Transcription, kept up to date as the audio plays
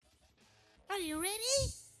you ready?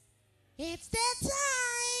 It's that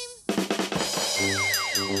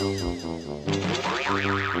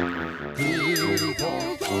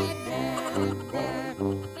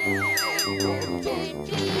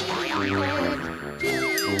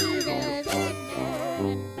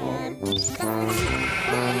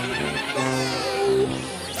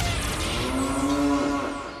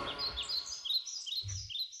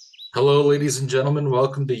Hello, ladies and gentlemen.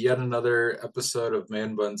 Welcome to yet another episode of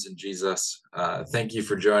Man Buns and Jesus. Thank you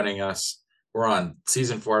for joining us. We're on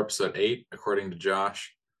season 4, episode 8, according to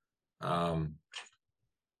Josh. You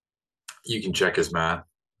can check his math.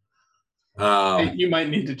 You might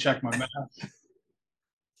need to check my math.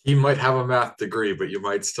 He might have a math degree, but you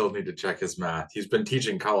might still need to check his math. He's been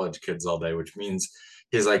teaching college kids all day, which means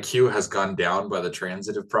his IQ has gone down by the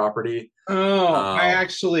transitive property. I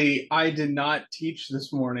did not teach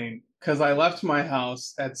this morning because I left my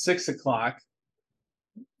house at 6 o'clock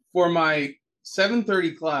for my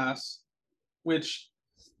 7:30 class, which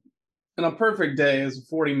in a perfect day is a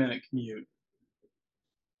 40-minute commute.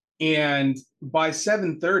 And by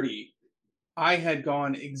 7:30, I had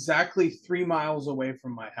gone exactly 3 miles away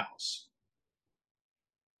from my house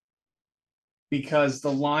because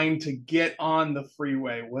the line to get on the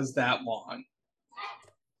freeway was that long.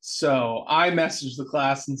 So I messaged the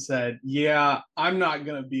class and said, yeah, I'm not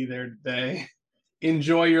going to be there today.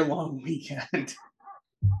 Enjoy your long weekend.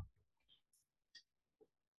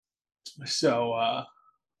 So,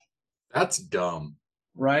 That's dumb.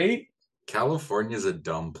 right? California's a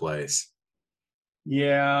dumb place.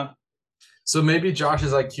 Yeah. So maybe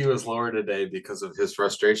Josh's IQ is lower today because of his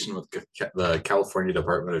frustration with the California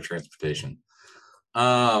Department of Transportation.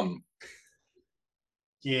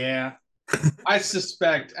 Yeah. I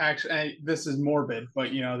suspect, actually, this is morbid,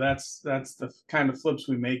 but that's the kind of flips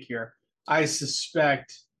we make here. I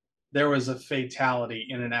suspect there was a fatality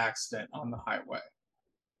in an accident on the highway.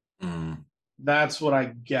 That's what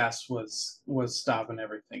I guess was stopping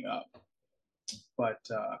everything up. But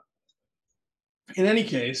in any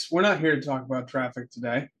case, we're not here to talk about traffic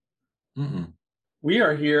today. We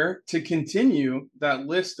are here to continue that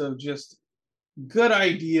list of just good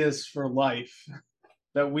ideas for life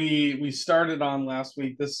that we started on last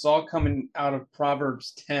week. This is all coming out of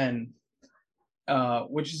Proverbs 10,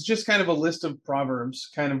 which is just kind of a list of proverbs,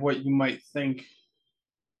 kind of what you might think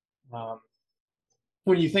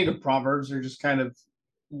when you think of proverbs. They're just kind of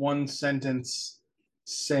one sentence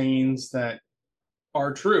sayings that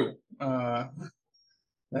are true.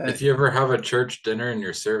 If you ever have a church dinner and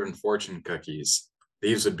you're serving fortune cookies,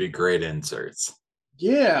 these would be great inserts.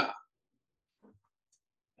 Yeah.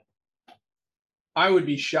 I would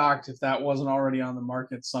be shocked if that wasn't already on the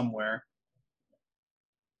market somewhere.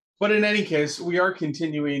 But in any case, we are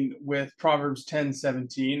continuing with Proverbs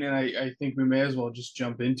 10:17, and I think we may as well just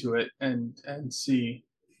jump into it and see.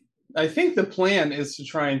 I think the plan is to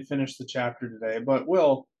try and finish the chapter today, but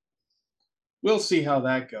we'll see how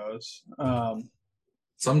that goes.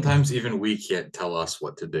 Sometimes even we can't tell us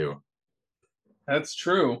what to do. That's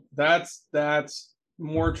true. That's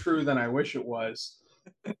more true than I wish it was.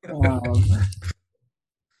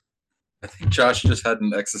 I think Josh just had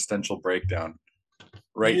an existential breakdown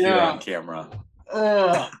here on camera.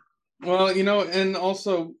 Well, and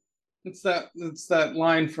also it's that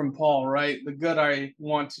line from Paul, right? The good I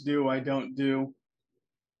want to do, I don't do.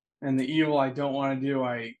 And the evil I don't want to do,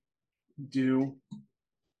 I do.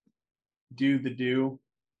 Do the do.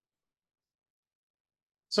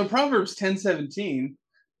 So Proverbs 10:17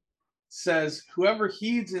 says, whoever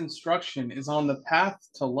heeds instruction is on the path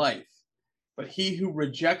to life, but he who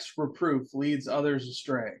rejects reproof leads others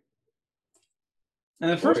astray.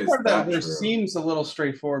 And the first part of that verse seems a little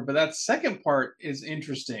straightforward, but that second part is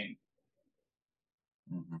interesting.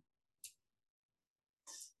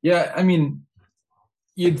 Yeah, I mean,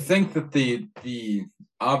 you'd think that the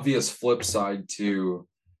obvious flip side to,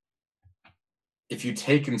 if you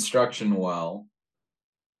take instruction well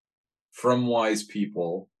from wise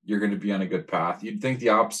people, you're going to be on a good path. You'd think the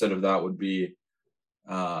opposite of that would be,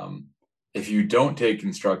 if you don't take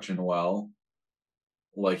instruction well,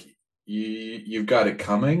 like you've got it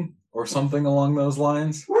coming or something along those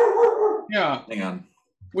lines. Yeah. Hang on.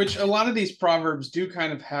 Which a lot of these proverbs do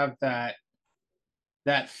kind of have that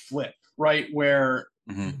flip, right? Where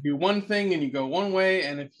you do one thing and you go one way,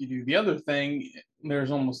 and if you do the other thing,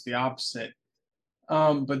 there's almost the opposite.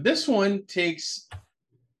 But this one takes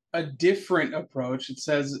a different approach. It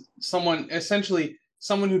says someone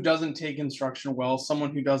who doesn't take instruction well,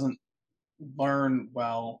 someone who doesn't learn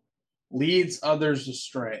well, leads others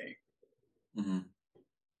astray.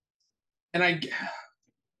 And I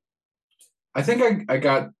think I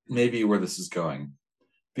got maybe where this is going,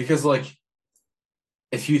 because like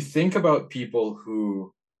if you think about people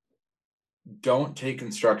who don't take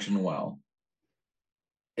instruction well,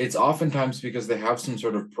 it's oftentimes because they have some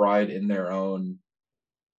sort of pride in their own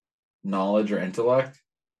knowledge or intellect.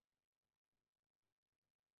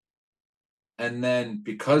 And then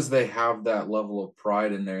because they have that level of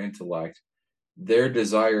pride in their intellect, their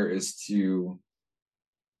desire is to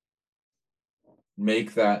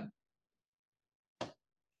make that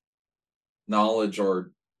knowledge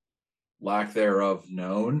or lack thereof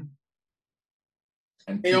known,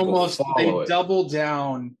 and people follow it. Double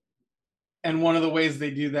down, and one of the ways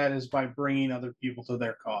they do that is by bringing other people to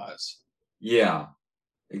their cause. Yeah,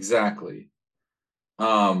 exactly.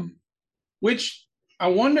 Which I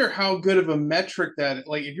wonder how good of a metric that,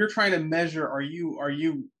 like, if you're trying to measure, are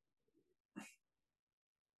you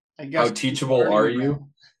I guess how teachable are you?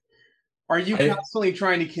 Are you constantly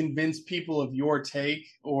trying to convince people of your take,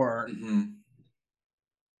 or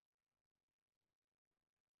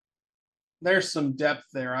there's some depth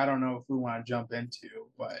there. I don't know if we want to jump into,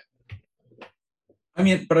 but I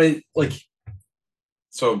mean, but I like,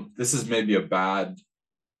 so this is maybe a bad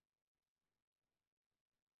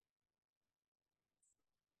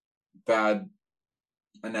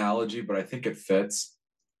analogy, but I think it fits.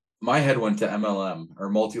 My head went to MLM, or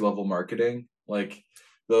multi-level marketing, like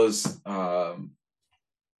those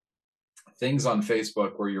things on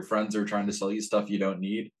Facebook where your friends are trying to sell you stuff you don't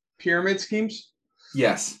need. Pyramid schemes?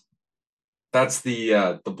 Yes. That's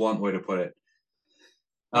the blunt way to put it.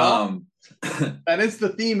 Well, that is the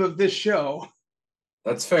theme of this show.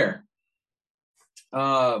 That's fair.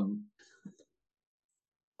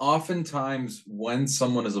 Oftentimes when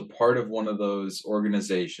someone is a part of one of those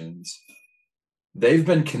organizations, they've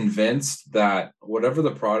been convinced that whatever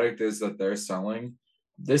the product is that they're selling,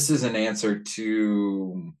 this is an answer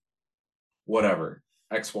to whatever,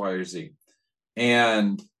 X, Y, or Z.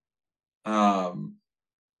 And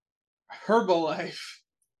Herbalife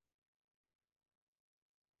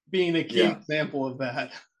being a key example of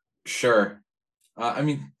that. Sure. I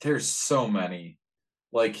mean, there's so many.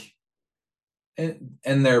 Like,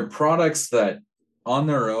 and they're products that on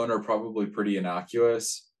their own are probably pretty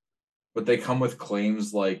innocuous, but they come with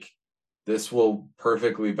claims like this will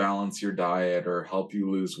perfectly balance your diet or help you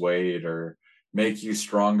lose weight or make you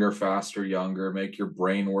stronger, faster, younger, make your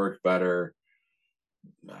brain work better,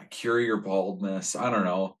 cure your baldness. I don't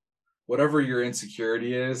know. Whatever your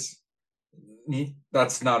insecurity is,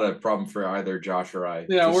 that's not a problem for either Josh or I.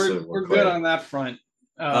 Yeah, we're good on that front.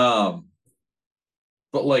 But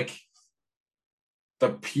like the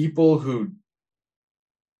people who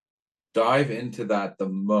dive into that the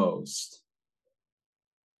most,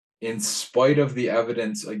 in spite of the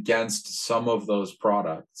evidence against some of those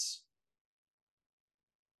products,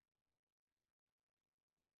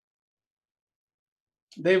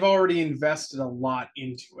 they've already invested a lot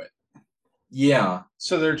into it. Yeah.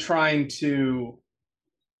 So they're trying to,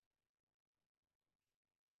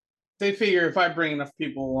 they figure if I bring enough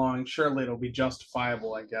people along, surely it'll be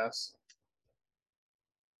justifiable, I guess,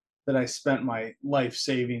 that I spent my life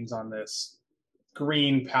savings on this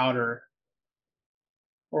green powder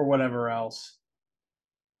or whatever else.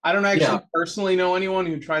 I don't actually personally know anyone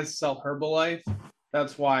who tries to sell Herbalife.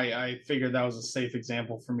 That's why I figured that was a safe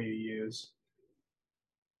example for me to use.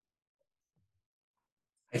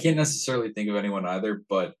 I can't necessarily think of anyone either,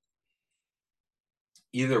 but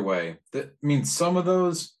either way, I mean, some of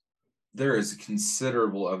those, there is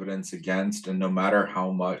considerable evidence against, and no matter how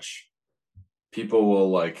much people will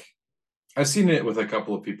like, I've seen it with a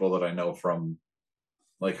couple of people that I know from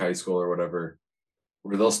like high school or whatever,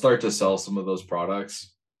 where they'll start to sell some of those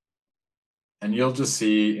products, and you'll just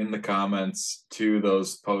see in the comments to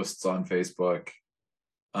those posts on Facebook,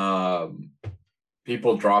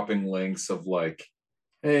 people dropping links of like,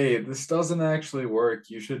 hey, this doesn't actually work,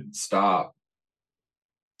 you should stop.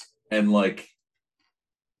 And like,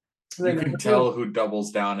 you can tell who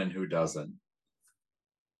doubles down and who doesn't.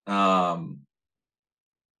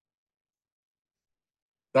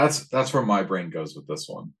 That's where my brain goes with this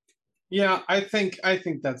one. Yeah, I think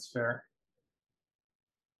that's fair.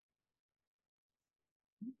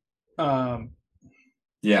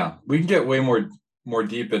 Yeah, we can get way more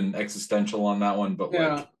deep and existential on that one, but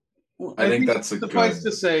like, I think that's a good. Suffice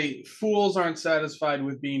to say, fools aren't satisfied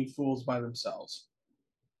with being fools by themselves.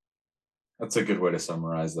 That's a good way to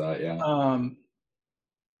summarize that, yeah.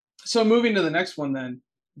 So moving to the next one then.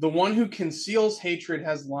 The one who conceals hatred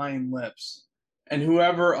has lying lips, and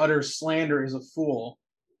whoever utters slander is a fool.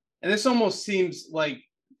 And this almost seems like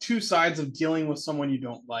two sides of dealing with someone you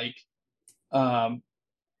don't like,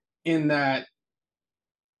 in that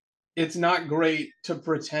it's not great to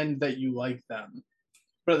pretend that you like them,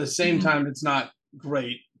 but at the same time, it's not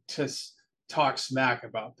great to talk smack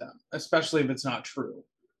about them, especially if it's not true,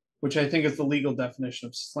 which I think is the legal definition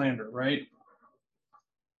of slander, right?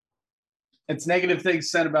 It's negative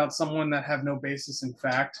things said about someone that have no basis in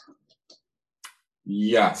fact.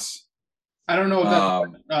 Yes. I don't know if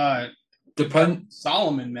that's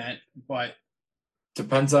Solomon meant, but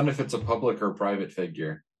depends on if it's a public or private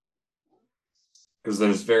figure, because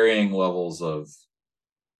there's varying levels of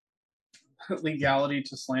legality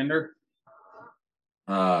to slander.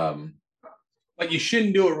 But you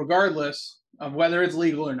shouldn't do it regardless of whether it's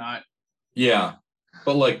legal or not. Yeah,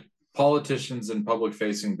 but like politicians and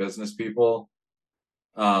public-facing business people,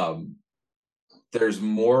 there's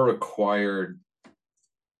more required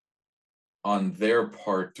on their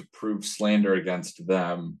part to prove slander against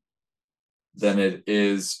them than it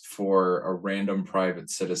is for a random private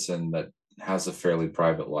citizen that has a fairly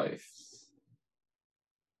private life.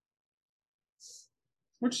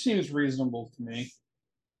 Which seems reasonable to me.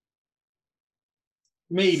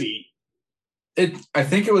 Maybe. I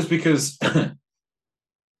think it was because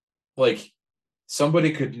like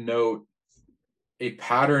somebody could note a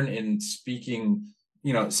pattern in speaking,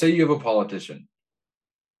 say you have a politician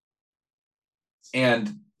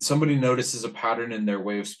and somebody notices a pattern in their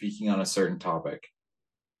way of speaking on a certain topic.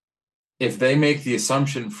 If they make the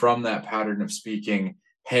assumption from that pattern of speaking,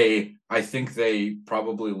 hey, I think they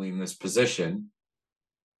probably lean this position,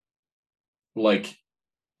 and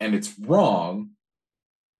it's wrong,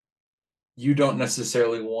 you don't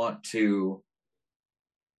necessarily want to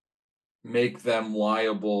make them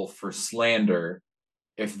liable for slander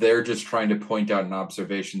if they're just trying to point out an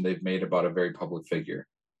observation they've made about a very public figure.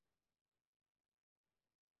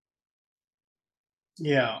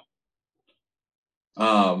 Yeah.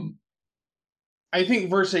 I think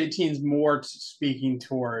verse 18 is more speaking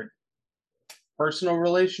toward personal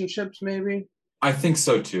relationships, maybe. I think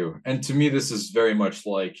so too. And to me, this is very much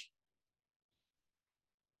like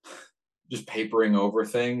just papering over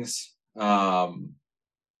things.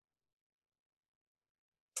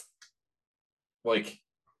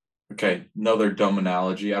 Okay, another dumb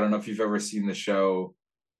analogy. I don't know if you've ever seen the show.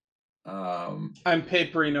 I'm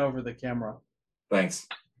papering over the camera. Thanks.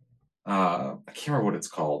 I can't remember what it's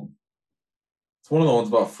called. It's one of the ones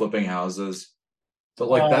about flipping houses.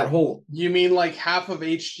 But that whole... You mean like half of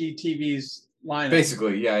HGTV's lineup?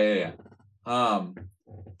 Basically, yeah.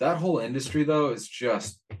 That whole industry, though, is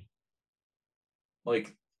just... the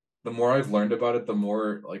more I've learned about it, the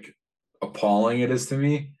more, appalling it is to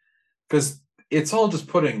me. Because it's all just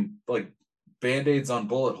putting, Band-Aids on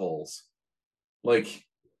bullet holes. That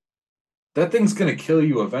thing's going to kill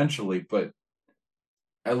you eventually, but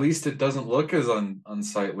at least it doesn't look as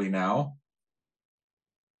unsightly now.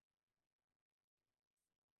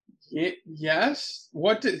 Yes.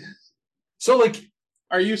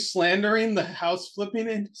 Are you slandering the house flipping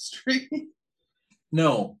industry?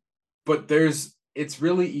 No, but it's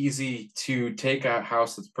really easy to take a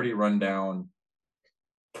house that's pretty run down,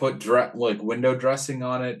 put window dressing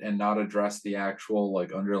on it and not address the actual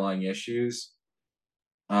underlying issues.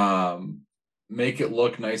 Make it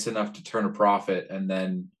look nice enough to turn a profit, and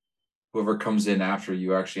then whoever comes in after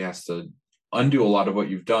you actually has to undo a lot of what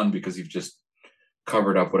you've done because you've just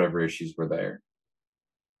covered up whatever issues were there.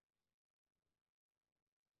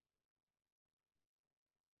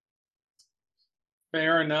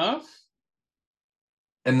 Fair enough.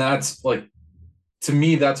 And that's to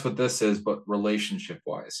me, that's what this is, but relationship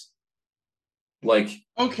wise.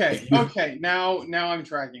 Okay. Now I'm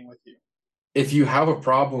tracking with you. If you have a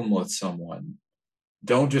problem with someone,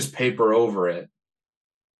 don't just paper over it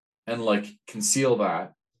and conceal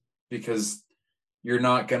that, because it's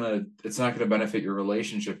not gonna benefit your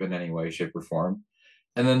relationship in any way, shape, or form.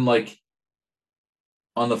 And then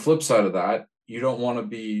on the flip side of that, you don't want to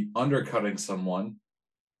be undercutting someone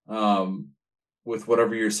with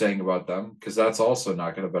whatever you're saying about them, because that's also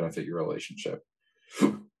not going to benefit your relationship.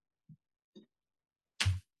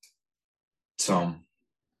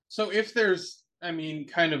 So if there's,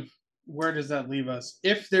 kind of, where does that leave us?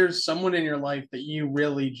 If there's someone in your life that you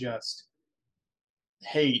really just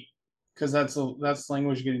hate, because that's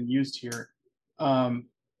language getting used here,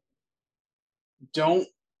 don't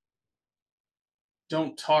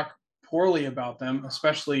talk poorly about them,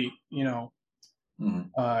 especially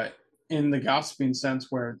in the gossiping sense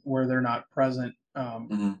where they're not present.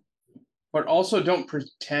 But also don't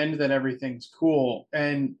pretend that everything's cool.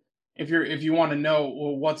 And if you want to know,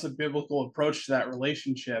 well, what's a biblical approach to that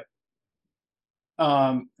relationship?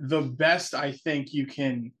 The best, I think you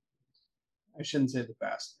can, I shouldn't say the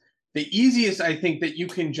best. The easiest, I think, that you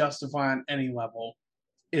can justify on any level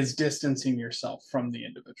is distancing yourself from the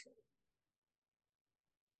individual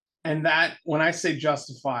And that, when I say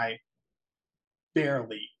justify,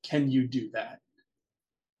 barely can you do that.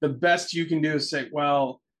 The best you can do is say,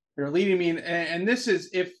 well, they're leading me, and this is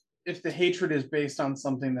if the hatred is based on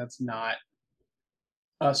something that's not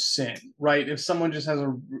a sin, right? If someone just has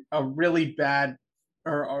a really bad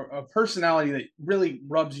or a personality that really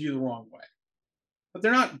rubs you the wrong way, but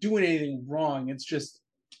they're not doing anything wrong. It's just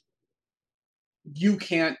you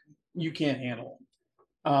can't handle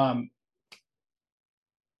them.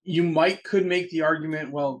 You could make the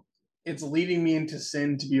argument, well, it's leading me into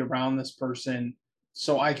sin to be around this person,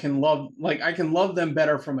 so I can love them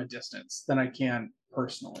better from a distance than I can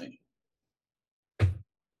personally.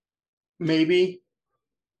 Maybe.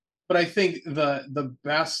 But I think the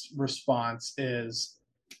best response is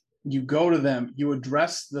you go to them, you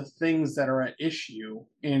address the things that are at issue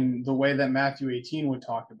in the way that Matthew 18 would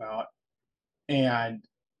talk about, and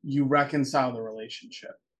you reconcile the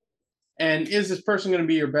relationship. And is this person going to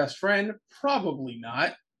be your best friend? Probably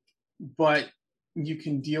not. But you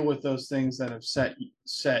can deal with those things that have set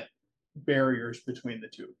barriers between the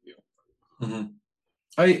two of you.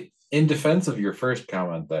 Mm-hmm. In defense of your first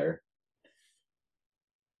comment there,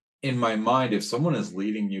 in my mind, if someone is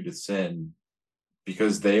leading you to sin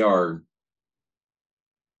because they are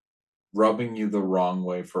rubbing you the wrong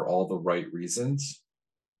way for all the right reasons,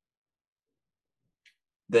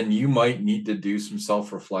 then you might need to do some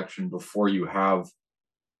self-reflection before you have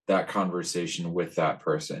that conversation with that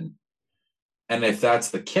person. And if that's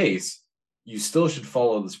the case, you still should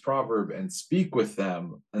follow this proverb and speak with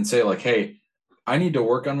them and say, like, hey, I need to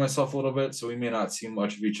work on myself a little bit, so we may not see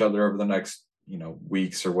much of each other over the next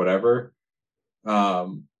weeks or whatever.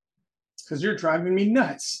 Because you're driving me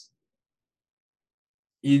nuts.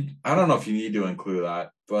 I don't know if you need to include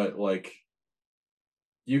that, but like,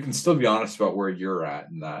 you can still be honest about where you're at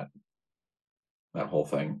in that whole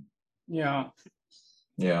thing. Yeah.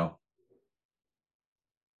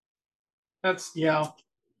 That's an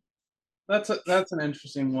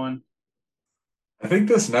interesting one. I think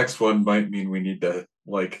this next one might mean we need to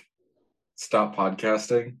like stop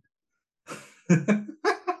podcasting.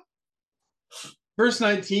 Verse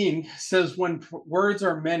 19 says, when words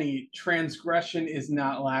are many, transgression is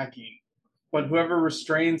not lacking, but whoever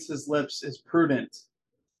restrains his lips is prudent.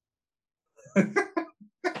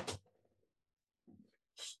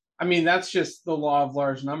 I mean, that's just the law of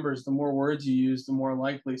large numbers. The more words you use, the more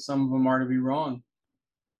likely some of them are to be wrong.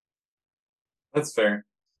 That's fair.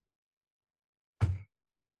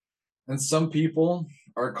 And some people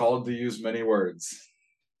are called to use many words.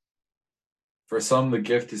 For some, the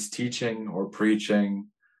gift is teaching or preaching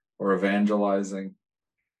or evangelizing.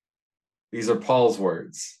 These are Paul's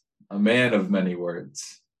words, a man of many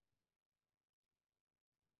words.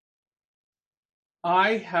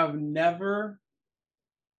 I have never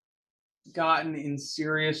gotten in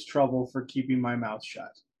serious trouble for keeping my mouth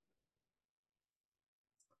shut.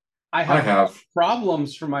 I have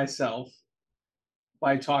problems for myself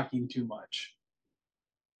by talking too much.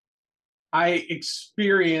 I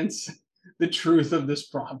experience the truth of this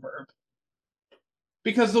proverb.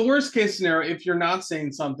 Because the worst case scenario, if you're not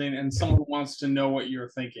saying something and someone wants to know what you're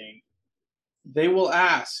thinking, they will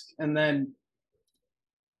ask. And then,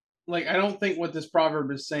 like, I don't think what this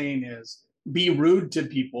proverb is saying is be rude to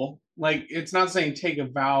people. Like, it's not saying take a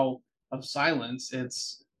vow of silence.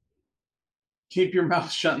 It's keep your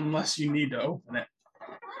mouth shut unless you need to open it.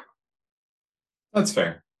 That's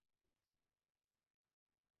fair.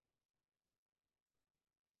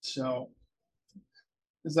 So,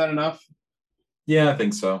 is that enough? Yeah, I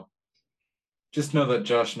think so. Just know that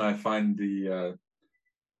Josh and I find the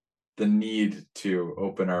need to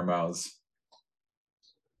open our mouths.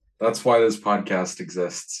 That's why this podcast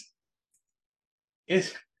exists.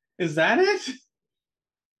 Is that it?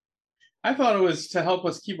 I thought it was to help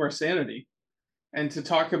us keep our sanity and to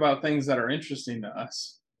talk about things that are interesting to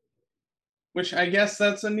us. Which I guess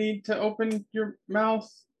that's a need to open your mouth.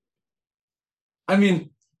 I mean,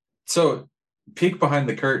 so peek behind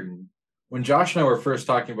the curtain. When Josh and I were first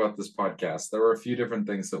talking about this podcast, there were a few different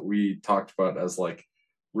things that we talked about as like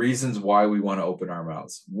reasons why we want to open our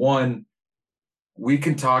mouths. One, we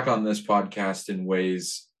can talk on this podcast in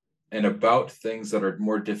ways and about things that are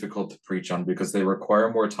more difficult to preach on because they require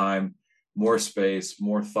more time, more space,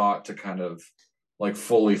 more thought to kind of like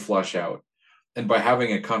fully flesh out. And by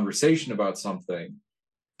having a conversation about something,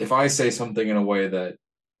 if I say something in a way that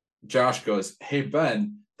Josh goes, hey,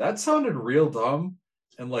 Ben, that sounded real dumb.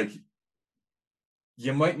 And like,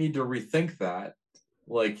 you might need to rethink that.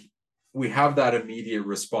 Like, we have that immediate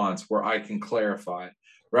response where I can clarify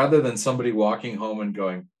rather than somebody walking home and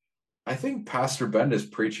going, I think Pastor Ben is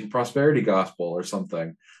preaching prosperity gospel or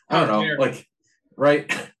something. I don't know. Like, right.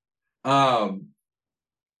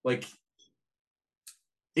 Like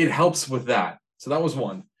it helps with that. So that was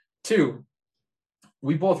one. Two,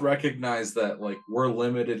 we both recognize that like we're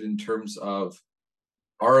limited in terms of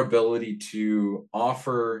our ability to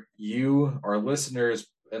offer you, our listeners,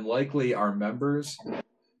 and likely our members,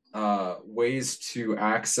 ways to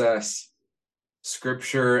access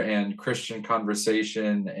scripture and Christian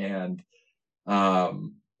conversation and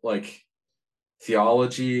like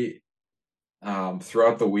theology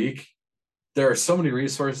throughout the week. There are so many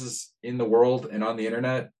resources in the world and on the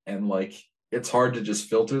internet, and like it's hard to just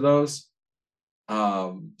filter those.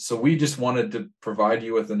 So we just wanted to provide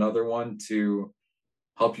you with another one to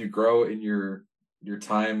help you grow in your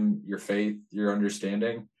time, your faith, your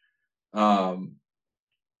understanding. And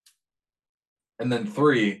then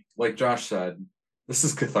three, like Josh said, this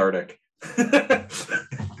is cathartic.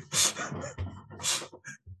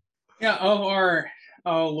 Yeah,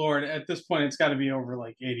 oh Lord, at this point it's got to be over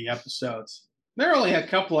like 80 episodes. There are only a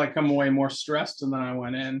couple I come away more stressed than I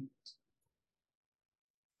went in.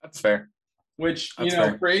 That's fair. Which, that's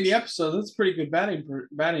fair. For 80 episodes, that's pretty good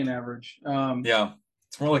batting average. Yeah,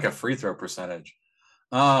 it's more like a free throw percentage.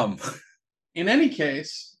 In any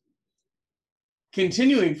case,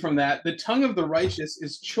 continuing from that, the tongue of the righteous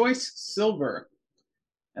is choice silver,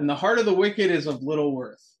 and the heart of the wicked is of little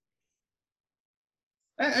worth.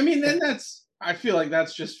 I mean, and I feel like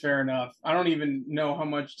that's just fair enough. I don't even know how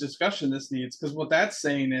much discussion this needs, because what that's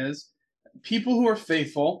saying is people who are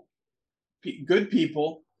faithful, good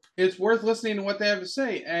people, it's worth listening to what they have to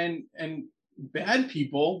say. And bad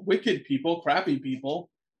people, wicked people, crappy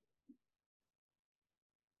people,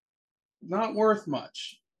 not worth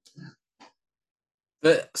much.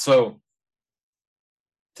 So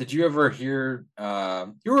did you ever hear,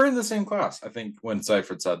 you were in the same class, I think, when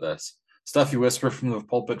Seifert said this, stuff you whisper from the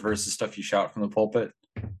pulpit versus stuff you shout from the pulpit?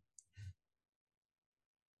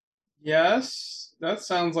 Yes, that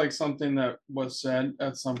sounds like something that was said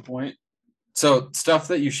at some point. So stuff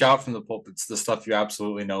that you shout from the pulpit's the stuff you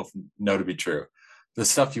absolutely know to be true. The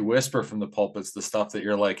stuff you whisper from the pulpit's the stuff that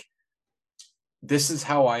you're like, this is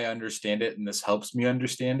how I understand it, and this helps me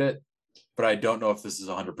understand it, but I don't know if this is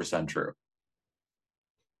 100% true.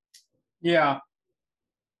 Yeah.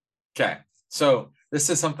 Okay. So this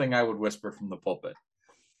is something I would whisper from the pulpit.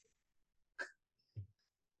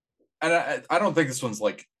 And I don't think this one's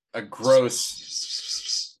like a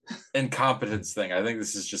gross incompetence thing. I think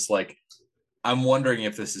this is just like, I'm wondering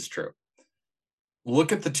if this is true.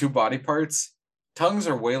 Look at the two body parts. Tongues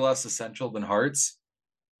are way less essential than hearts.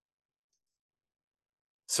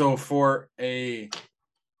 So for a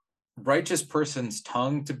righteous person's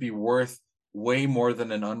tongue to be worth way more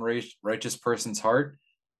than an unrighteous person's heart,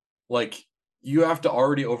 like you have to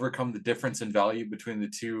already overcome the difference in value between the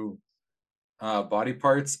two body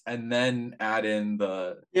parts, and then add in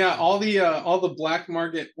all the black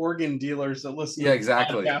market organ dealers that listen to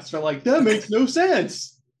exactly podcasts are like, that makes no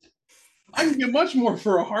sense. I can get much more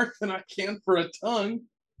for a heart than I can for a tongue.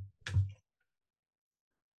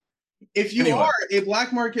 If you are a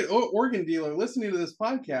black market organ dealer listening to this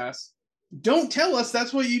podcast, don't tell us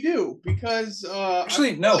that's what you do, because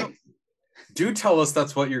actually no. Do tell us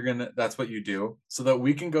that's what you do, so that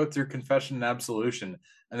we can go through confession and absolution,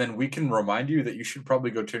 and then we can remind you that you should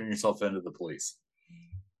probably go turn yourself into the police.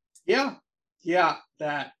 Yeah,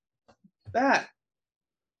 that.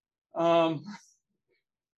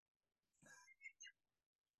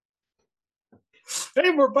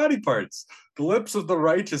 Hey, more body parts. The lips of the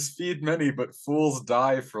righteous feed many, but fools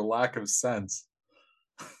die for lack of sense.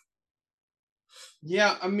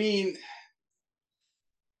 Yeah, I mean,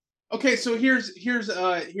 okay, so here's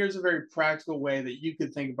a very practical way that you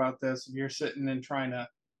could think about this if you're sitting and trying to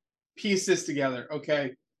piece this together.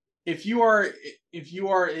 Okay, if you are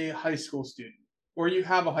a high school student, or you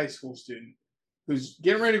have a high school student who's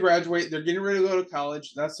getting ready to graduate, they're getting ready to go to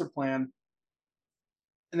college, that's their plan,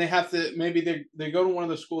 and they have to, maybe they go to one of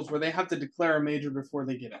the schools where they have to declare a major before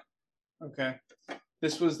they get in. Okay,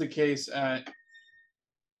 this was the case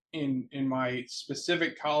in my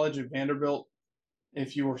specific college at Vanderbilt.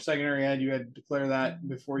 If you were secondary ed, you had to declare that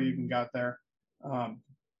before you even got there.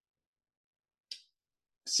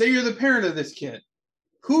 Say you're the parent of this kid.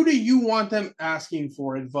 Who do you want them asking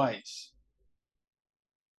for advice?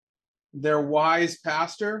 Their wise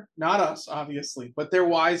pastor, not us, obviously, but their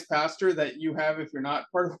wise pastor that you have if you're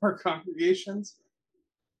not part of our congregations,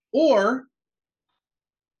 or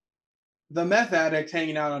the meth addict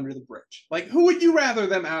hanging out under the bridge. Like, who would you rather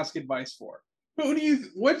them ask advice for?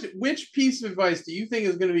 Which piece of advice do you think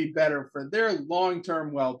is going to be better for their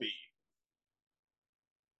long-term well-being?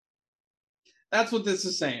 That's what this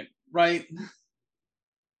is saying, right?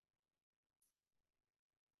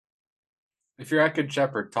 If you're at Good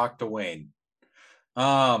Shepherd, talk to Wayne.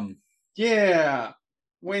 Yeah.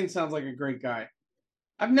 Wayne sounds like a great guy.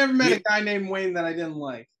 I've never met a guy named Wayne that I didn't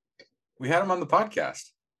like. We had him on the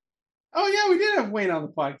podcast. Oh, yeah, we did have Wayne on the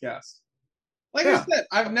podcast. Like I said,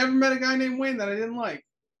 I've never met a guy named Wayne that I didn't like.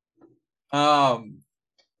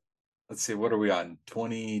 Let's see, what are we on?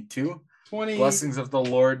 22? 20. Blessings of the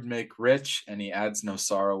Lord make rich, and he adds no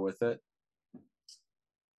sorrow with it.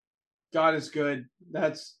 God is good.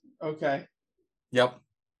 That's okay. Yep.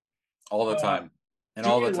 All the time. And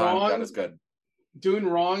all the time, God is good. Doing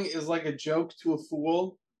wrong is like a joke to a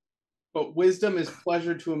fool, but wisdom is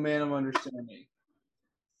pleasure to a man of understanding.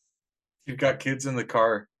 You've got kids in the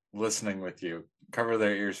car listening with you. Cover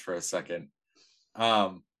their ears for a second.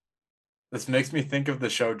 This makes me think of the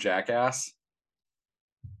show Jackass.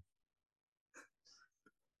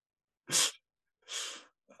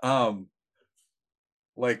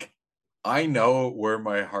 Like, I know where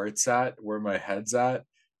my heart's at, where my head's at,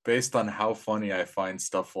 based on how funny I find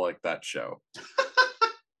stuff like that show.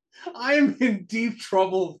 I am in deep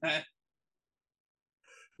trouble then.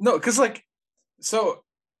 No, because so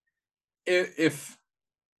if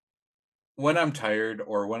when I'm tired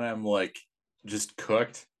or when I'm just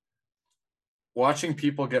cooked, watching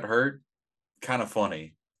people get hurt, kind of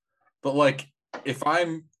funny. But if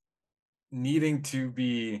I'm needing to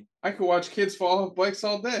be... I could watch kids fall off bikes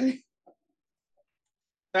all day.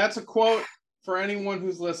 That's a quote for anyone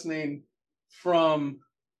who's listening from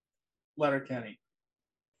Letterkenny.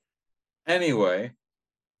 Anyway.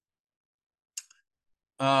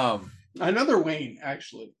 Another Wayne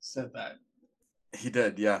actually said that. He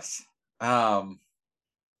did, yes. Wayne,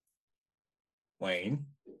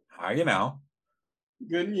 how are you now?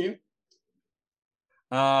 Good, and you?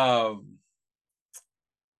 Where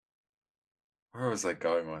was I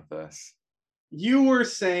going with this? You were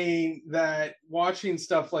saying that watching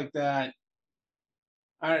stuff like that,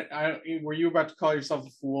 were you about to call yourself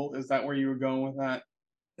a fool? Is that where you were going with that?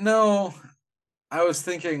 No, I was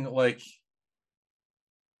thinking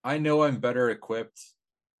I know I'm better equipped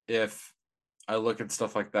if I look at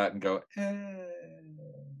stuff like that and go,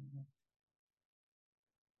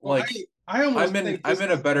 Well, I'm in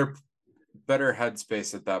a better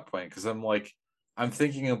headspace at that point, because I'm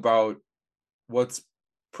thinking about what's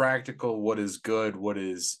practical, what is good, what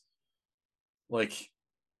is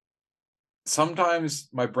sometimes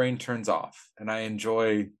my brain turns off and I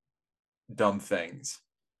enjoy dumb things,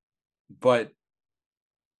 but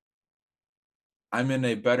I'm in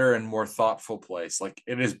a better and more thoughtful place.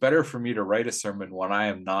 It is better for me to write a sermon when I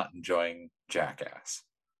am not enjoying Jackass.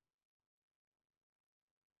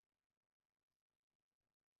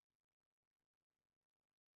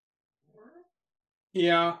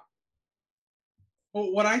 Yeah.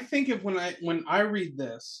 Well, what I think of when I read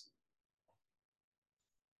this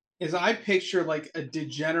is I picture a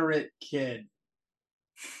degenerate kid,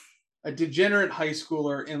 a degenerate high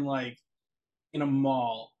schooler in a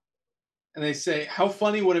mall, and they say, "How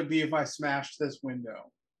funny would it be if I smashed this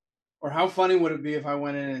window?" Or "How funny would it be if I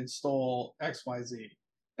went in and stole XYZ?"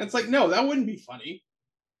 And it's no, that wouldn't be funny.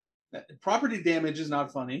 Property damage is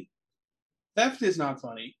not funny. Theft is not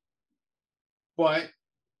funny. But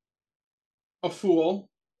a fool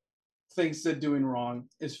thinks that doing wrong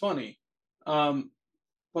is funny. But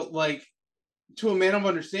to a man of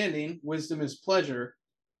understanding, wisdom is pleasure.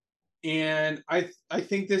 And I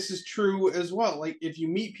think this is true as well. If you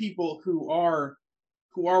meet people who are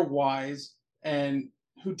wise and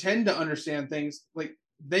who tend to understand things,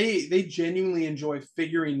 they genuinely enjoy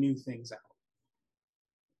figuring new things out.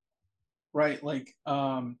 Right?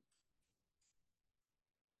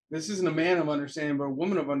 This isn't a man of understanding, but a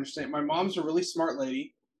woman of understanding. My mom's a really smart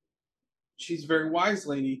lady. She's a very wise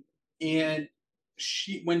lady. And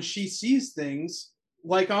when she sees things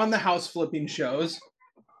on the house flipping shows,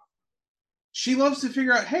 she loves to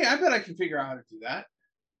figure out, hey, I bet I can figure out how to do that.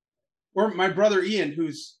 Or my brother Ian,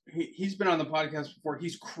 he's been on the podcast before.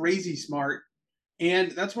 He's crazy smart.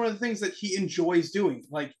 And that's one of the things that he enjoys doing.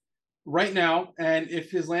 Right now, and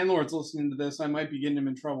if his landlord's listening to this, I might be getting him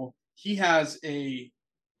in trouble. He has a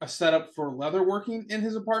setup for leather working in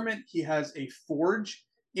his apartment. He has a forge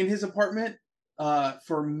in his apartment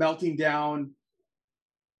for melting down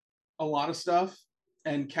a lot of stuff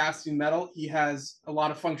and casting metal. He has a lot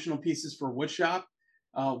of functional pieces for wood shop,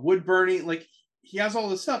 wood burning. He has all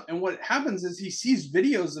this stuff. And what happens is he sees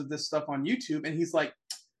videos of this stuff on YouTube and he's like,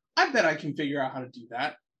 I bet I can figure out how to do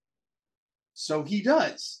that. So he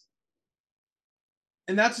does.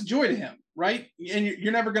 And that's a joy to him, right? And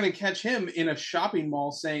you're never going to catch him in a shopping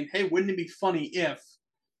mall saying, hey, wouldn't it be funny if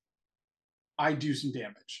I do some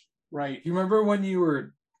damage, right? You remember when you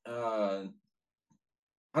were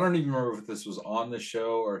I don't even remember if this was on the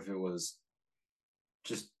show or if it was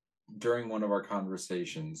just during one of our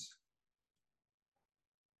conversations.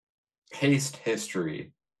 Paste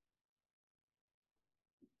history.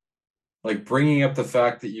 Like bringing up the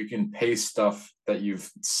fact that you can paste stuff that you've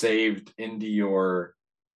saved into your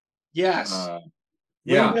Yes.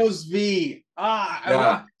 Yeah. Windows V. I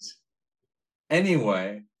love it.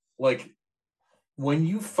 Anyway, like when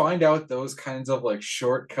you find out those kinds of like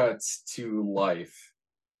shortcuts to life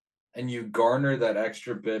and you garner that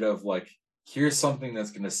extra bit of like, here's something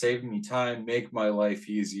that's going to save me time, make my life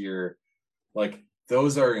easier, like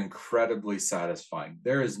those are incredibly satisfying.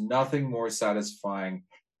 There is nothing more satisfying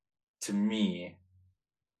to me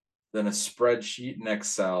than a spreadsheet in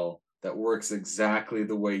Excel that works exactly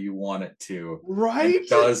the way you want it to. Right? And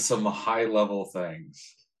does some high level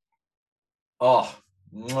things. Oh,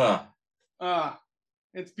 mwah.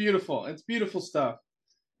 It's beautiful. It's beautiful stuff.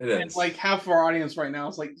 It is. And like half of our audience right now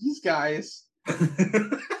is like, these guys.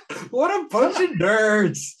 What a bunch of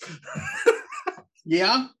nerds.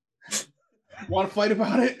 Yeah. Want to fight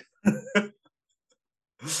about it?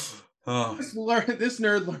 Oh. This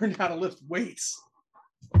nerd learned how to lift weights.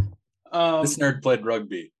 This nerd played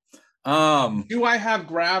rugby. Do I have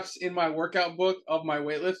graphs in my workout book of my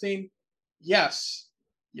weightlifting? Yes.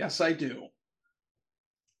 Yes, I do.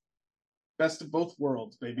 Best of both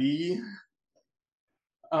worlds, baby.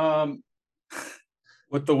 What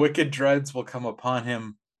the wicked dreads will come upon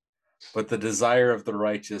him, but the desire of the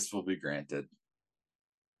righteous will be granted.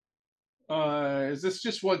 Is this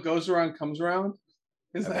just what goes around comes around?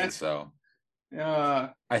 I think so.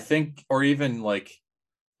 I think, or even like,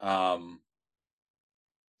 you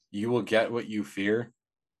will get what you fear.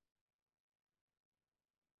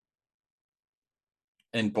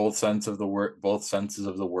 In both senses of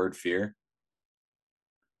the word fear.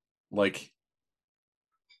 Like,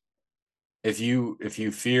 if you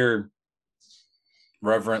fear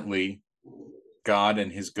reverently God and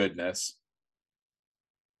his goodness,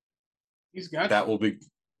 he's got that'll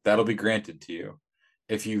be granted to you.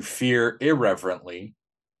 If you fear irreverently,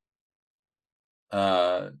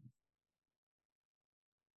 your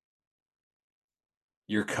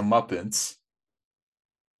comeuppance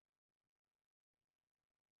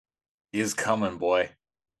is coming, boy.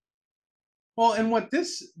 Well, and what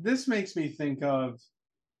this makes me think of,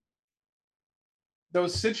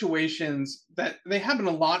 those situations that they happen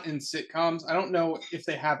a lot in sitcoms. I don't know if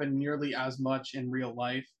they happen nearly as much in real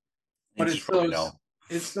life, but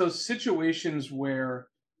it's those situations where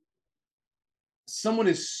someone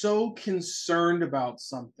is so concerned about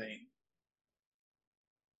something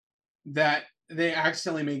that they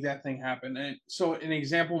accidentally make that thing happen. And so an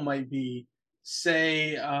example might be,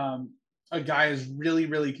 say, a guy is really,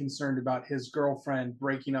 really concerned about his girlfriend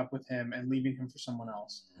breaking up with him and leaving him for someone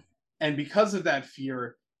else. And because of that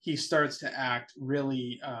fear, he starts to act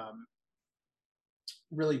really,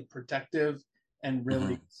 really protective and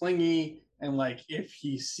really clingy. And like, if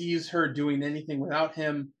he sees her doing anything without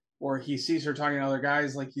him, or he sees her talking to other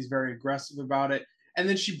guys, like he's very aggressive about it. And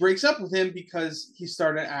then she breaks up with him because he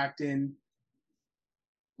started acting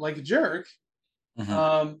like a jerk.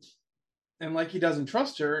 And like he doesn't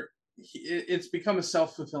trust her. It's become a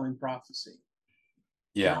self-fulfilling prophecy.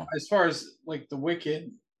 Yeah. Now, as far as like the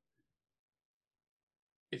wicked,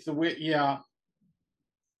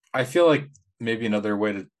 I feel like maybe another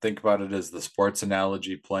way to think about it is the sports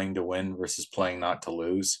analogy, playing to win versus playing not to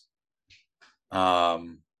lose.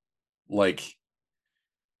 Like,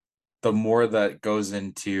 the more that goes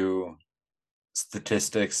into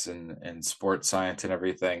statistics and sports science and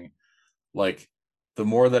everything, like the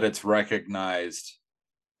more that it's recognized,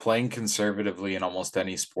 playing conservatively in almost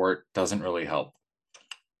any sport doesn't really help.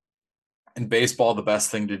 In baseball, the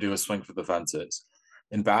best thing to do is swing for the fences.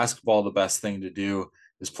 In basketball, the best thing to do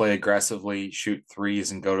is play aggressively, shoot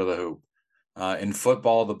threes, and go to the hoop. In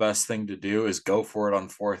football, the best thing to do is go for it on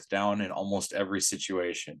fourth down in almost every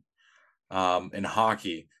situation. In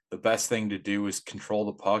hockey, the best thing to do is control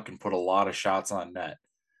the puck and put a lot of shots on net.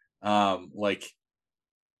 I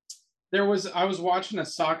was watching a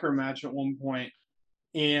soccer match at one point,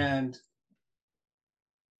 and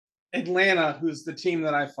Atlanta, who's the team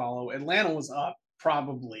that I follow, Atlanta was up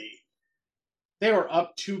probably. They were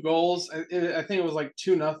up 2 goals. I think it was like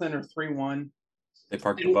 2-0 or 3-1. They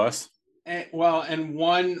parked the bus. And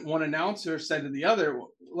one announcer said to the other,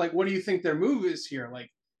 like, "What do you think their move is here? Like,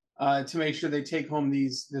 to make sure they take home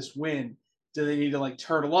this win? Do they need to like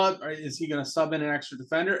turtle up, or is he going to sub in an extra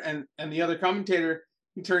defender?" And the other commentator,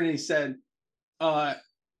 he turned and he said,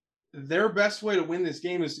 "Their best way to win this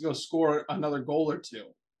game is to go score another goal or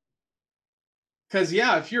two. Because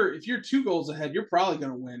if you're 2 goals ahead, you're probably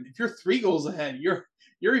going to win. If you're 3 goals ahead, you're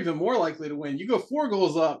you're even more likely to win. You go 4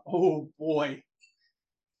 goals up, oh boy,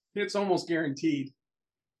 it's almost guaranteed.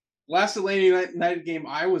 Last Atlanta United game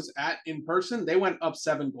I was at in person, they went up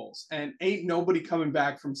 7 goals, and ain't nobody coming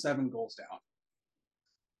back from 7 goals down.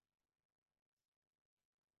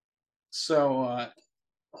 So,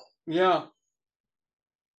 yeah.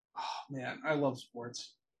 Oh, man, I love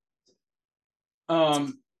sports.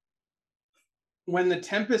 When the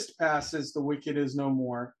tempest passes, the wicked is no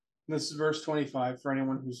more. This is verse 25 for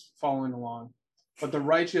anyone who's following along. But the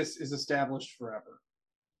righteous is established forever.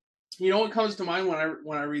 You know what comes to mind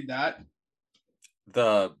when I read that?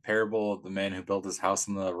 The parable of the man who built his house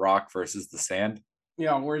on the rock versus the sand.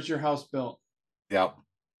 Yeah, where's your house built? Yep.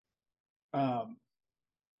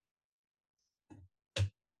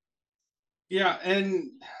 Yeah, and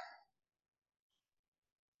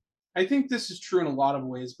I think this is true in a lot of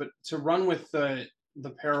ways, but to run with the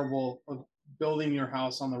parable of building your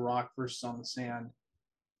house on the rock versus on the sand,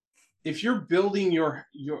 if you're building your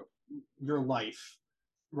life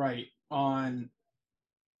right on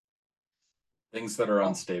things that are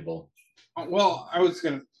unstable, well, I was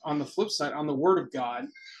gonna, on the flip side, on the word of God,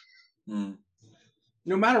 no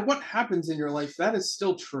matter what happens in your life, that is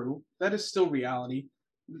still true, that is still reality,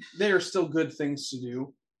 they are still good things to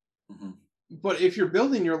do. But if you're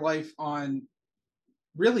building your life on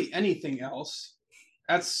really anything else,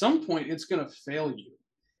 at some point it's going to fail you.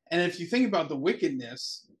 And if you think about the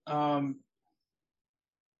wickedness, like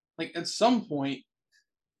at some point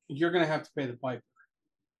you're going to have to pay the piper,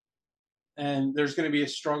 and there's going to be a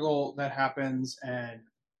struggle that happens, and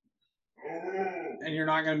you're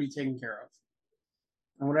not going to be taken care of,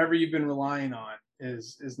 and whatever you've been relying on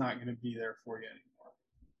is not going to be there for you anymore.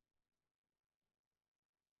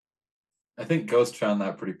 I think Ghost found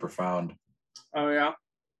that pretty profound. Oh yeah?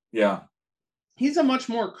 Yeah. He's a much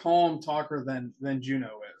more calm talker than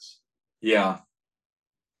Juno is. Yeah.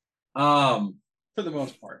 For the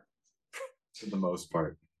most part. For the most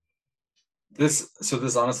part. This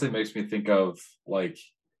honestly makes me think of, like,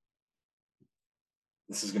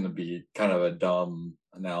 this is going to be kind of a dumb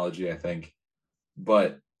analogy, I think,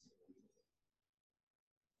 but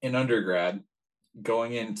in undergrad,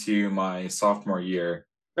 going into my sophomore year,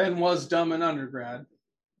 Ben was dumb in undergrad.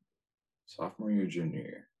 Sophomore year, junior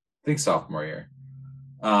year. I think sophomore year.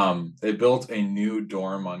 They built a new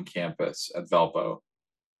dorm on campus at Valpo.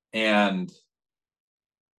 And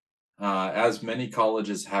as many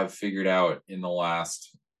colleges have figured out in the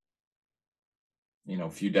last,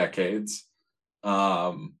 few decades,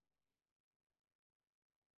 one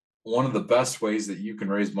of the best ways that you can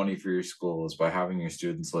raise money for your school is by having your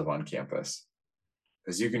students live on campus.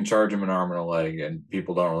 Because you can charge them an arm and a leg, and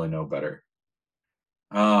people don't really know better.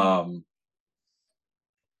 At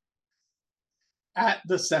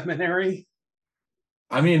the seminary?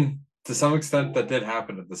 I mean, to some extent, that did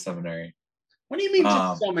happen at the seminary. What do you mean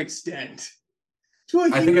to some extent? To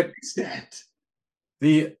a huge extent.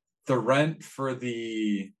 The rent for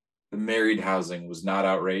the married housing was not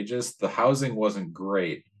outrageous. The housing wasn't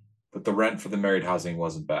great, but the rent for the married housing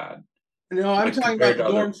wasn't bad. No, I'm talking about the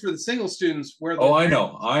dorms for the single students, where the I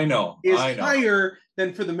know is higher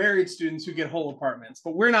than for the married students who get whole apartments.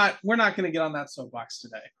 But we're not going to get on that soapbox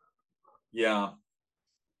today. Yeah,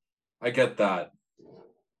 I get that.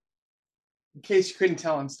 In case you couldn't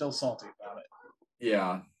tell, I'm still salty about it.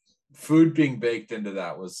 Yeah, food being baked into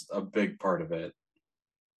that was a big part of it.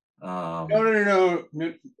 No.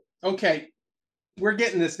 Okay, we're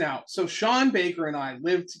getting this now. So Sean Baker and I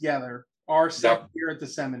lived together our second year at the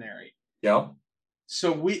seminary. Yep.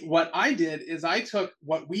 So what I did is I took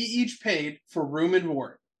what we each paid for room and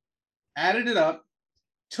board, added it up,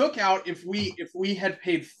 took out if we had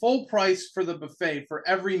paid full price for the buffet for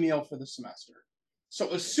every meal for the semester.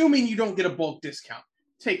 So assuming you don't get a bulk discount,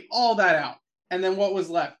 take all that out. And then what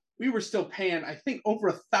was left? We were still paying, I think,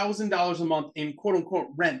 over $1,000 a month in quote unquote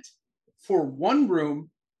rent for one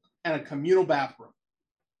room and a communal bathroom.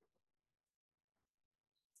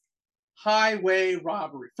 Highway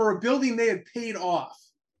robbery for a building they had paid off.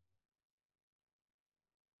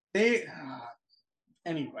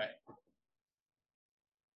 Anyway.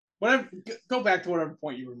 Whatever. Go back to whatever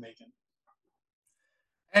point you were making.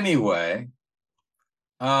 Anyway,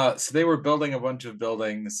 so they were building a bunch of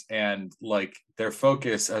buildings, and like their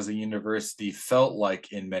focus as a university felt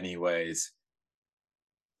like, in many ways,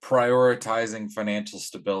 prioritizing financial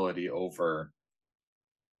stability over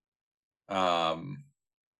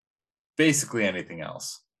basically anything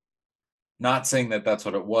else. Not saying that that's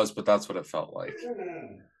what it was, but that's what it felt like.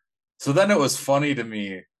 So then it was funny to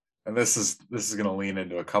me, and this is going to lean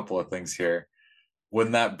into a couple of things here,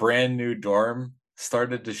 when that brand new dorm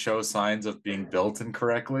started to show signs of being built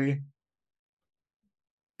incorrectly.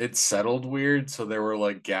 it settled weird, so there were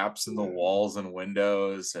like gaps in the walls and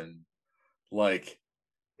windows and like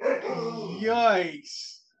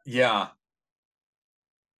yikes. Yeah.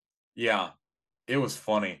 It was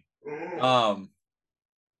funny.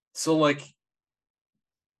 So like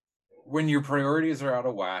when your priorities are out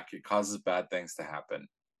of whack, it causes bad things to happen.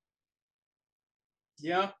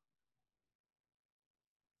 Yeah.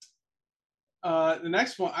 The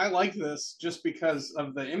next one, I like this just because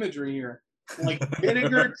of the imagery here. Like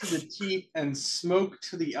vinegar to the teeth and smoke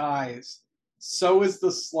to the eyes, so is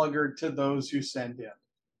the sluggard to those who send him.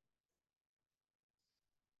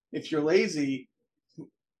 If you're lazy,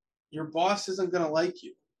 your boss isn't going to like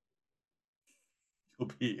you.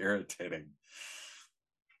 It'll be irritating.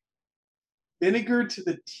 Vinegar to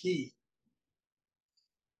the teeth.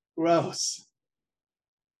 Gross.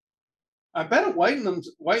 I bet it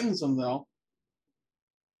whitens them though.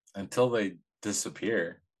 Until they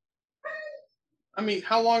disappear. I mean,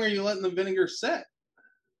 how long are you letting the vinegar set?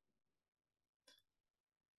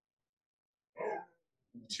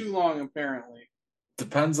 Too long, apparently.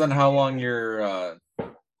 Depends on how long you're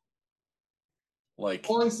like.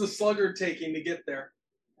 How long's the sluggard taking to get there?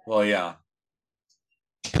 Well, yeah.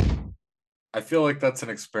 I feel like that's an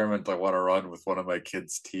experiment I want to run with one of my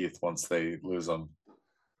kids' teeth once they lose them.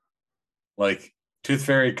 Like, Tooth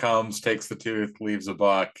Fairy comes, takes the tooth, leaves a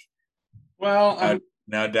buck. Well,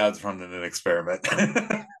 now Dad's running an experiment.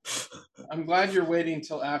 I'm glad you're waiting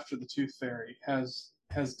till after the Tooth Fairy has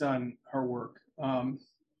done her work.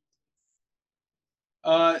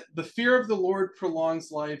 The fear of the Lord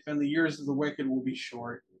prolongs life, and the years of the wicked will be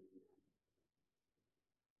short.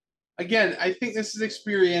 Again, I think this is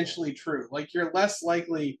experientially true. Like, you're less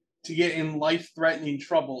likely to get in life-threatening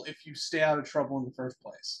trouble if you stay out of trouble in the first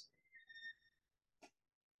place.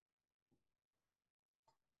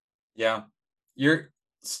 Yeah. You're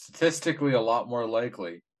statistically a lot more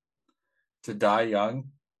likely to die young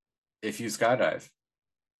if you skydive.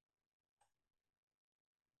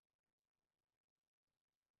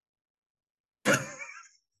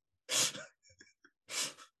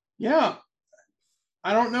 Yeah.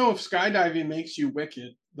 I don't know if skydiving makes you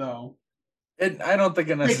wicked, though. I don't think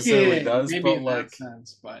it necessarily wicked, does, maybe but in like that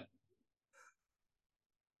sense, but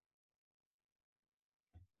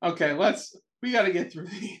okay, we got to get through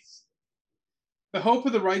these. The hope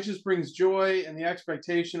of the righteous brings joy, and the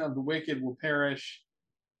expectation of the wicked will perish.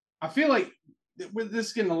 I feel like with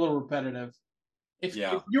this getting a little repetitive. If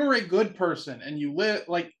you're a good person and you live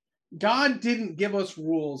like God didn't give us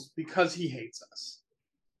rules because he hates us.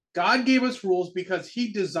 God gave us rules because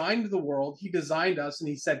he designed the world, he designed us, and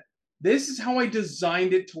he said, this is how I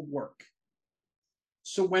designed it to work.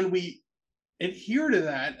 So when we adhere to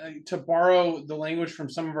that, to borrow the language from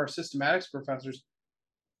some of our systematics professors,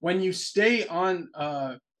 when you stay on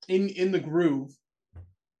in the groove,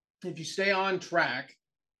 if you stay on track,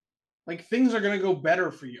 like things are going to go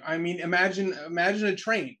better for you. I mean, imagine a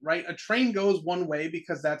train, right? A train goes one way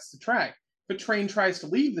because that's the track. If a train tries to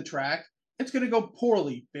leave the track, it's going to go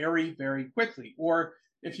poorly very, very quickly. Or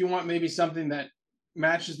if you want maybe something that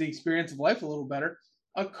matches the experience of life a little better,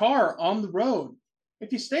 a car on the road.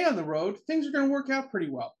 If you stay on the road, things are going to work out pretty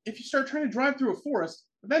well. If you start trying to drive through a forest,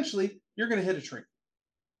 eventually you're going to hit a tree.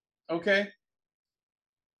 Okay?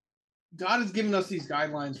 God has given us these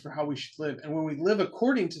guidelines for how we should live. And when we live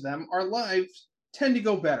according to them, our lives tend to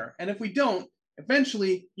go better. And if we don't,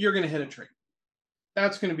 eventually you're going to hit a tree.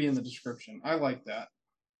 That's going to be in the description. I like that.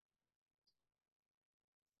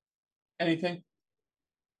 Anything?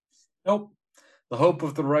 Nope. The hope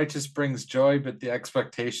of the righteous brings joy, but the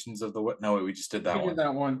expectations of the no, wait, we just did that one. We did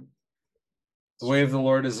that one. The way of the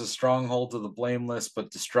Lord is a stronghold to the blameless,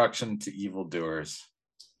 but destruction to evildoers.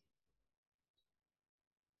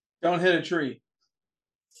 Don't hit a tree.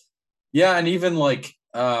 Yeah, and even like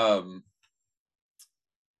it's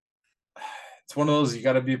one of those you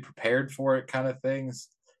got to be prepared for it kind of things.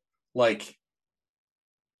 Like,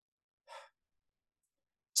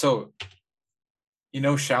 so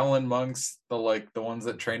Shaolin monks, the ones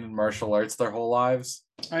that train in martial arts their whole lives.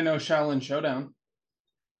 I know Shaolin Showdown.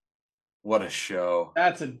 What a show.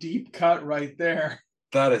 That's a deep cut right there.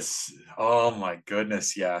 That is, oh my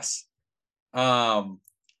goodness, yes.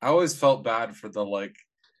 I always felt bad for the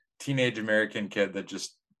teenage American kid that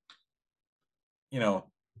just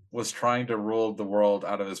was trying to rule the world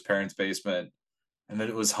out of his parents' basement, and that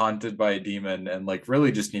it was haunted by a demon and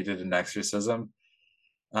really just needed an exorcism.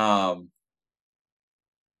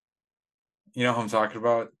 You know who I'm talking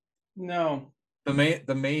about? No. The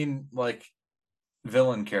main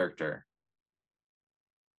villain character.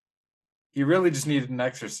 He really just needed an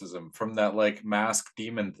exorcism from that masked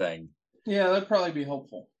demon thing. Yeah, that'd probably be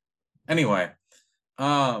helpful. Anyway,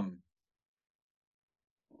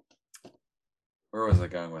 Where was I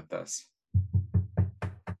going with this?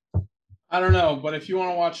 I don't know, but if you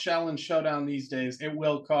want to watch Shaolin Showdown these days, it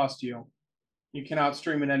will cost you. You cannot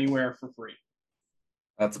stream it anywhere for free.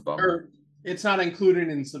 That's a bummer. Or it's not included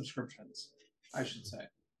in subscriptions, I should say.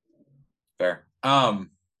 Fair. Oh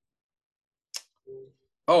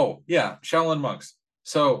yeah, Shaolin monks.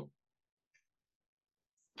 So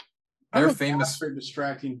they're famous for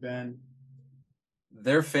distracting Ben.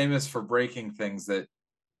 They're famous for breaking things that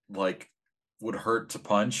like would hurt to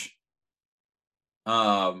punch.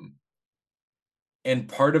 And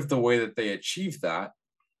part of the way that they achieve that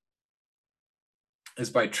is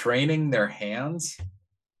by training their hands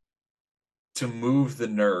to move the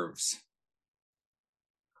nerves.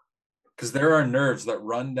 Because there are nerves that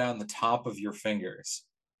run down the top of your fingers.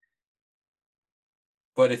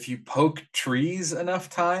 But if you poke trees enough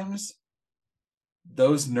times,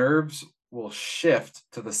 those nerves will shift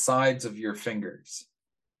to the sides of your fingers.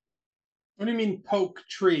 What do you mean poke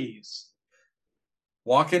trees?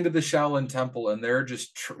 Walk into the Shaolin temple and there are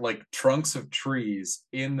just like trunks of trees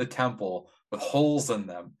in the temple with holes in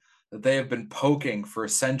them that they have been poking for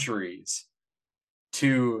centuries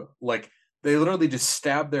to like, they literally just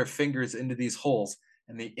stab their fingers into these holes,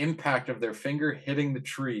 and the impact of their finger hitting the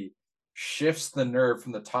tree shifts the nerve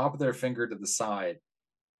from the top of their finger to the side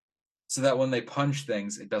so that when they punch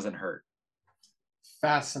things, it doesn't hurt.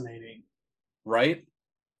 Fascinating. Right?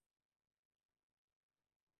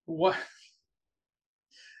 What?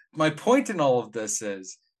 My point in all of this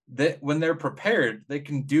is that when they're prepared, they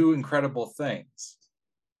can do incredible things.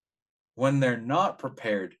 When they're not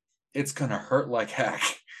prepared, it's going to hurt like heck.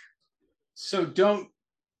 So don't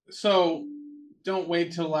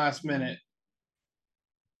wait till the last minute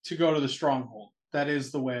to go to the stronghold. That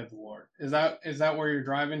is the way of the Lord. Is that where you're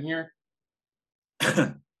driving here?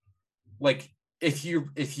 Like if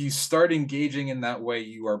you start engaging in that way,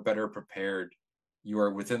 you are better prepared. You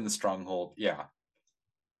are within the stronghold. Yeah.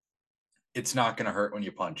 It's not going to hurt when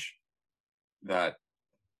you punch that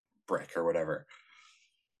brick or whatever.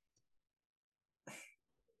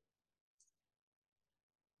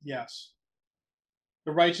 Yes.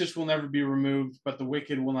 The righteous will never be removed, but the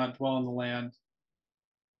wicked will not dwell in the land.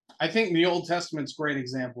 I think the Old Testament's a great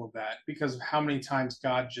example of that because of how many times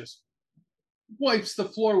God just wipes the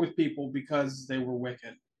floor with people because they were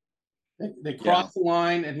wicked. They crossed the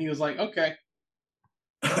line, and he was like, okay,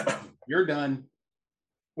 you're done.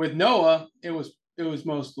 With Noah, it was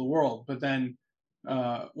most of the world. But then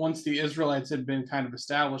once the Israelites had been kind of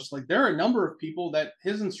established, like there are a number of people that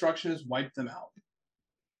his instruction is wipe them out.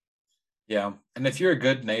 Yeah. And if you're a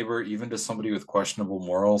good neighbor, even to somebody with questionable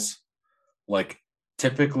morals, like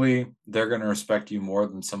typically they're going to respect you more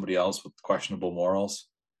than somebody else with questionable morals.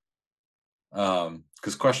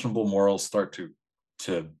 Because questionable morals start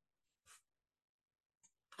to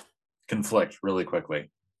conflict really quickly.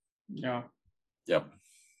 Yeah. Yep.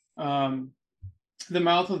 The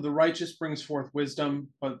mouth of the righteous brings forth wisdom,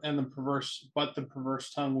 but the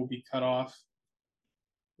perverse tongue will be cut off.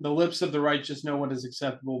 The lips of the righteous know what is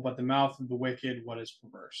acceptable, but the mouth of the wicked what is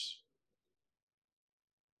perverse.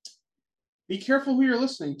 Be careful who you're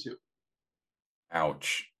listening to.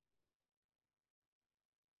 Ouch.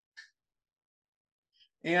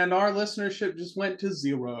 And our listenership just went to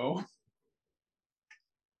 0.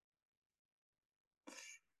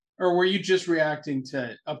 Or were you just reacting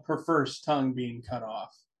to a perverse tongue being cut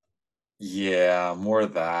off? Yeah, more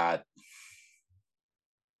of that.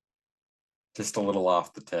 Just a little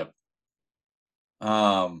off the tip.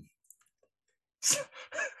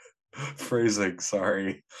 Phrasing,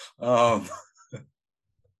 sorry. Ben.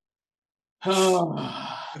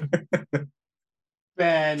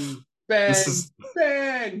 This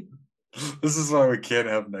is why we can't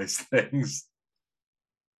have nice things.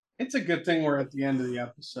 It's a good thing we're at the end of the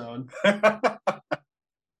episode.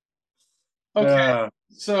 Okay.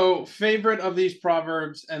 So favorite of these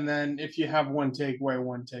proverbs, and then if you have one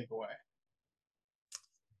takeaway.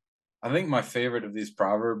 I think my favorite of these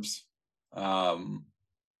proverbs, gotta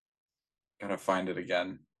find it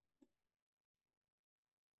again.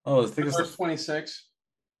 Oh, I think it's verse 26.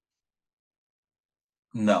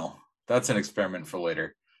 No, that's an experiment for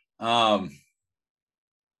later.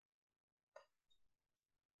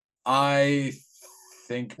 I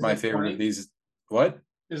think my favorite of these. What?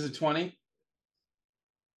 Is it 20?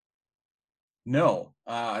 No,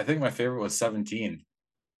 I think my favorite was 17.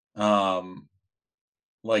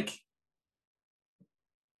 Like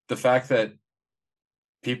the fact that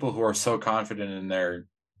people who are so confident in their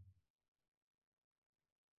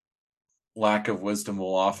lack of wisdom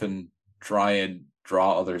will often try and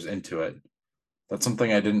draw others into it. That's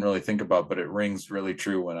something I didn't really think about, but it rings really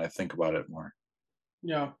true when I think about it more.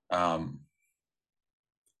 Yeah.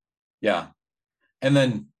 Yeah. And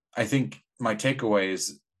then I think my takeaway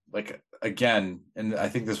is, like, again, and I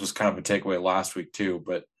think this was kind of a takeaway last week too,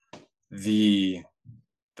 but the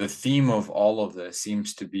theme of all of this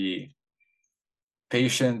seems to be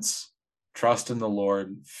patience, trust in the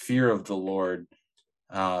Lord, fear of the Lord,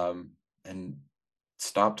 and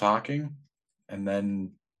stop talking, and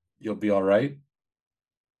then you'll be all right.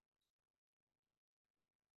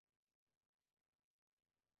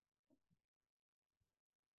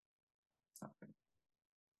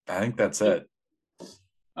 I think that's it.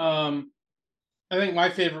 I think my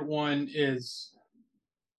favorite one is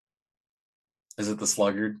it the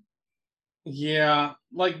sluggard? Yeah,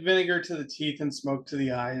 like vinegar to the teeth and smoke to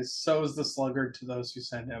the eyes, so is the sluggard to those who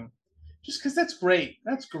send him. Just because that's great.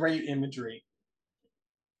 That's great imagery.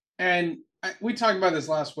 And we talked about this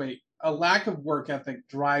last week. A lack of work ethic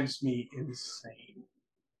drives me insane.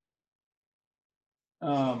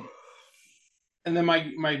 And then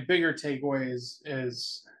my bigger takeaway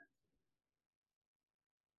is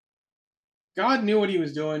God knew what he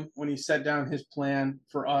was doing when he set down his plan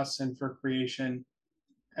for us and for creation,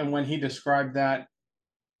 and when he described that.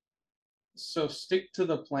 So stick to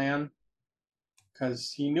the plan,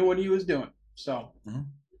 because he knew what he was doing. So,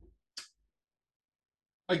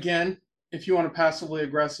 again, if you want to passively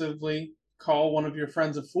aggressively call one of your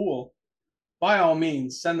friends a fool, by all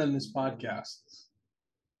means, send them this podcast.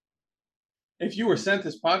 If you were sent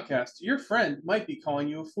this podcast, your friend might be calling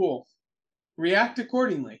you a fool. React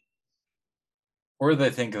accordingly. Or they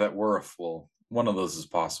think that we're a fool. One of those is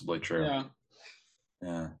possibly true. Yeah.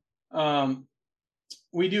 Yeah.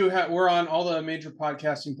 We're on all the major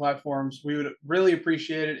podcasting platforms. We would really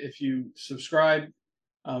appreciate it if you subscribe.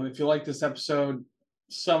 If you like this episode,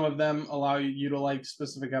 some of them allow you to like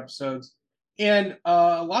specific episodes. And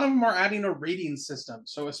a lot of them are adding a rating system.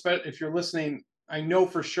 So if you're listening, I know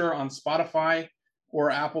for sure on Spotify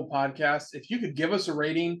or Apple Podcasts, if you could give us a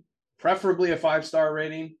rating, preferably a 5-star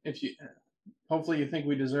rating, hopefully you think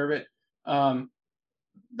we deserve it. That'll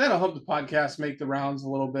help the podcast make the rounds a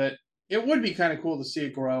little bit. It would be kind of cool to see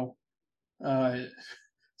it grow,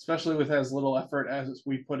 especially with as little effort as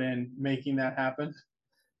we put in making that happen.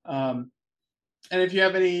 And if you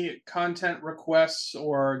have any content requests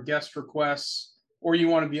or guest requests, or you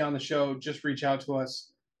want to be on the show, just reach out to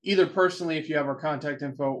us, either personally if you have our contact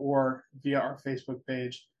info or via our Facebook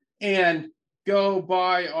page. And go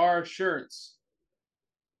buy our shirts.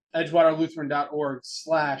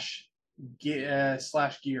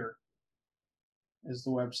 EdgewaterLutheran.org/gear is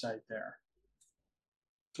the website there.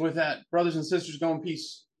 With that, brothers and sisters, go in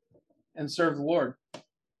peace and serve the Lord.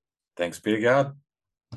 Thanks be to God.